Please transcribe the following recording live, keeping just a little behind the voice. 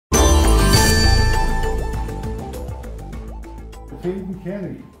Kayden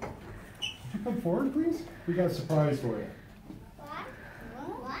Kenney. Would you come forward, please? We got a surprise for you.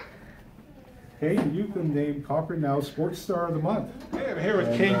 What? Kayden, you've been named Cochrane Now Sports Star of the Month. Hey, I'm here with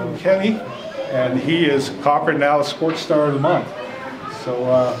Kayden Kenney, and he is Cochrane Now Sports Star of the Month.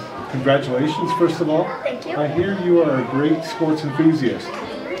 So, congratulations, first of all. Thank you. I hear you are a great sports enthusiast.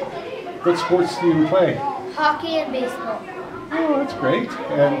 What sports do you play? Hockey and baseball. Oh, that's great.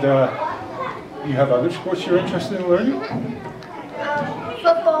 And you have other sports you're interested in learning?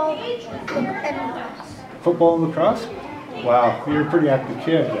 Football and lacrosse. Football and lacrosse? Wow, you're a pretty active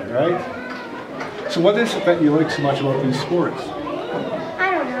kid then, right? So what is it that you like so much about these sports?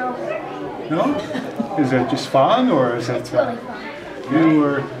 I don't know. No? Is it just fun, or is it... It's really fun. You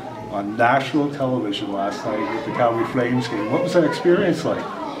were on national television last night with the Calgary Flames game. What was that experience like?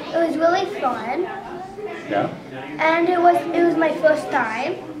 It was really fun. Yeah? And it was my first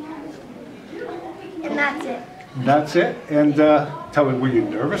time. And that's it. That's it? And tell me, were you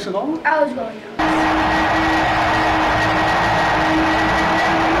nervous at all? I was really nervous.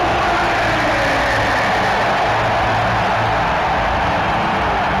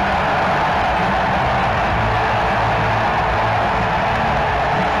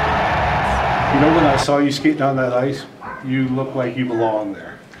 You know, when I saw you skating on that ice, you look like you belong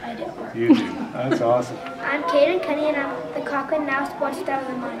there. I do. You do. That's awesome. I'm Kayden Kenney, and I'm the Cochrane Now Sports Star of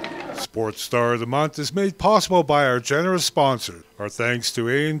the Month. Sports Star of the Month is made possible by our generous sponsors. Our thanks to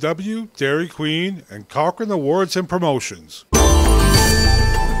A&W, Dairy Queen, and Cochrane Awards and Promotions.